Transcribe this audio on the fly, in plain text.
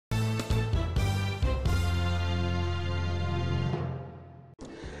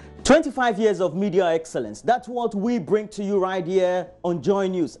25 years of media excellence. That's what we bring to you right here on Joy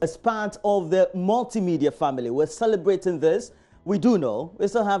News as part of the multimedia family. We're celebrating this. We do know we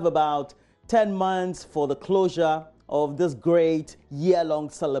still have about 10 months for the closure of this great year-long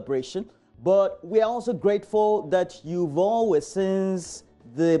celebration. But we are also grateful that you've always, since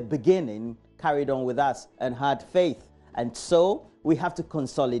the beginning, carried on with us and had faith. And so we have to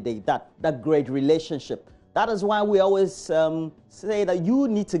consolidate that great relationship. That is why we always say that you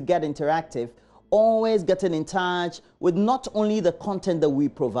need to get interactive, always getting in touch with not only the content that we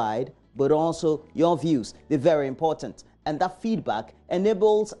provide, but also your views. They're very important. And that feedback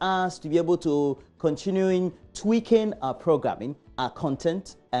enables us to be able to continue tweaking our programming, our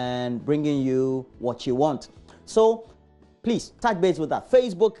content, and bringing you what you want. So please touch base with that.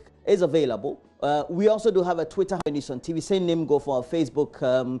 Facebook is available. We also do have a Twitter news on TV. Same name, go for our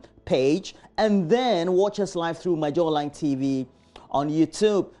Facebook page. And then watch us live through My Joy Online TV on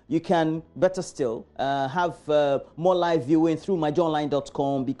YouTube. You can, better still, have more live viewing through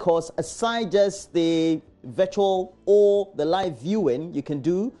myjoyonline.com, because aside just the virtual or the live viewing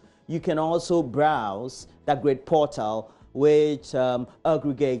you can also browse that great portal which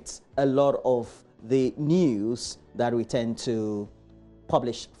aggregates a lot of the news that we tend to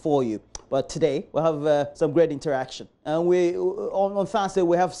publish for you. But today we'll have some great interaction, and on Thursday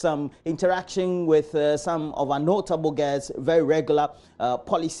we have some interaction with some of our notable guests, very regular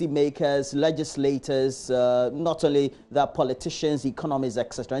policy makers, legislators, not only the politicians, economists,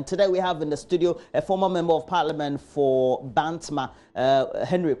 etc. And today we have in the studio a former member of parliament for Bantama,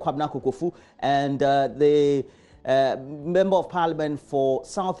 Henry Kwabena Kokofu, and the member of parliament for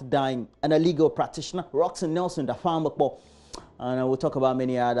South Dine and a legal practitioner, Roxanne Nelson Dafambakbo. And we'll talk about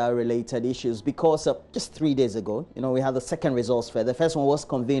many other related issues, because just 3 days ago, we had the second results fair. The first one was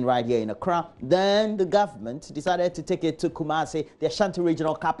convened right here in Accra. Then the government decided to take it to Kumasi, the Ashanti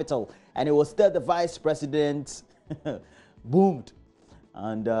regional capital. And it was there the vice president boomed.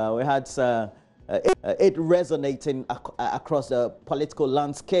 And we had it resonating across the political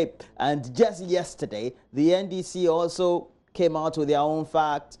landscape. And just yesterday, the NDC also came out with their own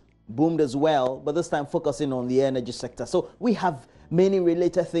fact, boomed as well, but this time focusing on the energy sector. So we have many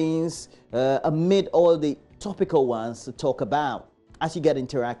related things amid all the topical ones to talk about. As you get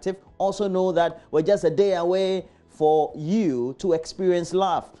interactive, also know that we're just a day away for you to experience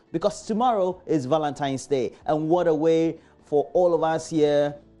love, because tomorrow is Valentine's Day, and what a way for all of us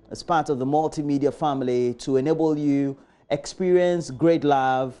here as part of the multimedia family to enable you experience great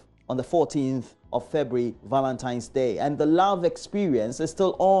love on the 14th of February, Valentine's Day. And the love experience is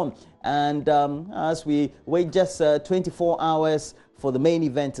still on. And as we wait just 24 hours for the main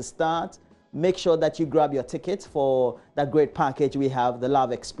event to start, make sure that you grab your tickets for that great package we have, the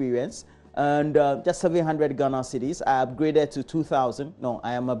love experience. And just 700 Ghana cedis. I upgraded to 2,000. No,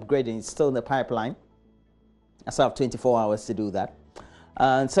 I am upgrading. It's still in the pipeline. I still have 24 hours to do that.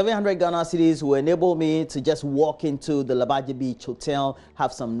 And 700 Ghana cedis will enable me to just walk into the Labaji Beach Hotel,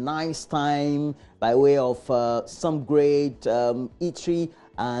 have some nice time by way of some great eatery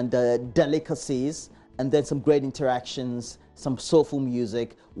and delicacies, and then some great interactions, some soulful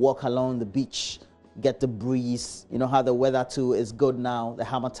music, walk along the beach, get the breeze. You know how the weather too is good now. The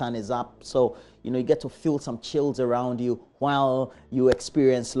Hamilton is up. So, you get to feel some chills around you while you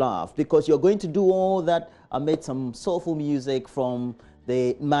experience love, because you're going to do all that amid some soulful music from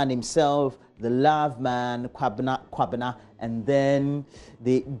the man himself, the love man, Kwabena, and then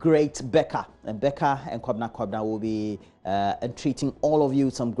the great Becca. And Becca and Kwabena will be entreating all of you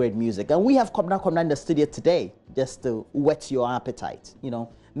with some great music. And we have Kwabena in the studio today, just to whet your appetite,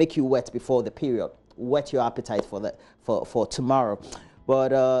 make you wet before the period, whet your appetite for tomorrow.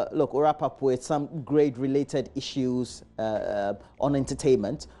 But look, we'll wrap up with some great related issues on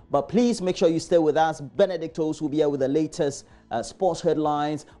entertainment. But please make sure you stay with us. Benedict Ows will be here with the latest sports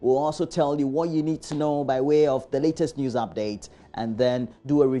headlines. We'll also tell you what you need to know by way of the latest news update, and then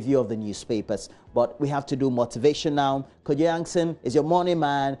do a review of the newspapers. But we have to do motivation now. Kojo Yankson is your morning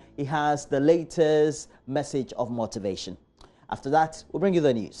man. He has the latest message of motivation. After that, we'll bring you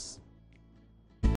the news.